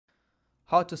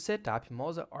How to set up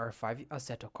Moza R5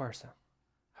 Assetto Corsa.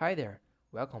 Hi there,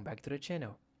 welcome back to the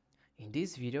channel. In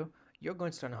this video, you're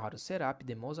going to learn how to set up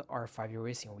the Moza R5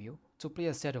 racing wheel to play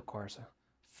Assetto Corsa.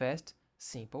 Fast,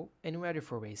 simple, and ready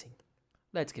for racing.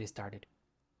 Let's get started.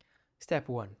 Step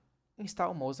 1.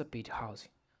 Install Moza Pit House.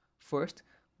 First,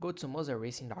 go to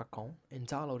mozaracing.com and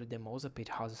download the Moza Pit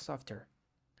House software.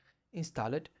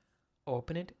 Install it,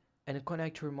 open it, and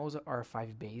connect your Moza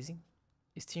R5 base,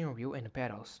 steering wheel and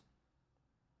pedals.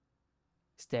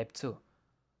 Step 2.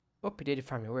 Update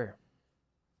firmware.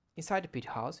 Inside the pit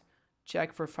house,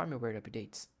 check for firmware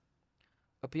updates.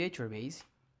 Update your base,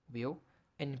 wheel,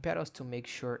 and pedals to make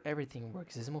sure everything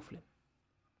works smoothly.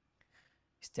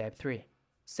 Step 3.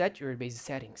 Set your base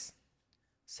settings.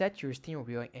 Set your steering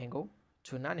wheel angle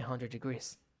to 900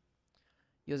 degrees.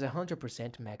 Use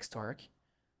 100% max torque,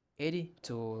 80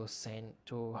 to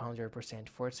 100%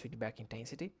 force feedback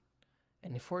intensity,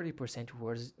 and 40%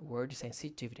 word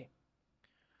sensitivity,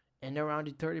 and around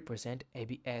 30%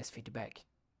 ABS feedback.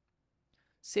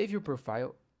 Save your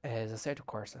profile as Assetto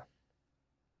Corsa.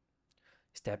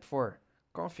 Step 4.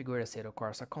 Configure Assetto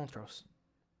Corsa controls.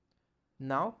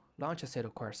 Now, launch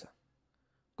Assetto Corsa.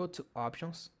 Go to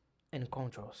Options and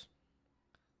Controls.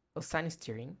 Assign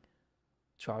steering,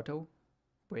 throttle,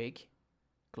 brake,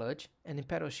 clutch, and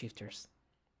pedal shifters.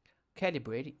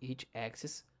 Calibrate each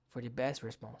axis for the best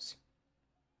response.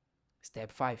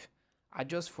 Step 5.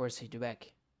 Adjust force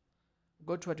feedback.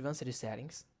 Go to Advanced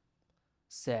Settings.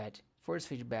 Set force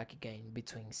feedback gain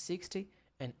between 60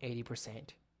 and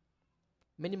 80%.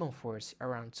 Minimum force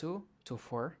around 2 to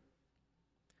 4.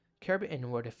 Curb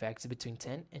and word effects between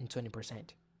 10 and 20%.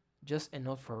 Just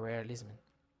enough for realism.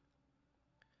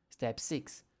 Step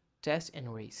 6. Test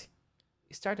and race.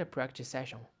 Start a practice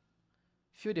session.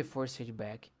 Feel the force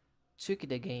feedback, tweak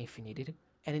the gain if needed,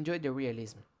 and enjoy the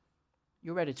realism.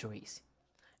 You're ready to race.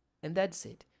 And that's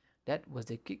it. That was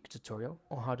the quick tutorial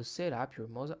on how to set up your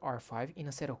Moza R5 in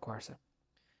Assetto Corsa.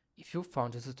 If you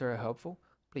found this tutorial helpful,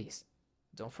 please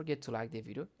don't forget to like the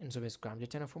video and subscribe to the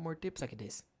channel for more tips like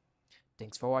this.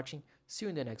 Thanks for watching, see you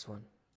in the next one.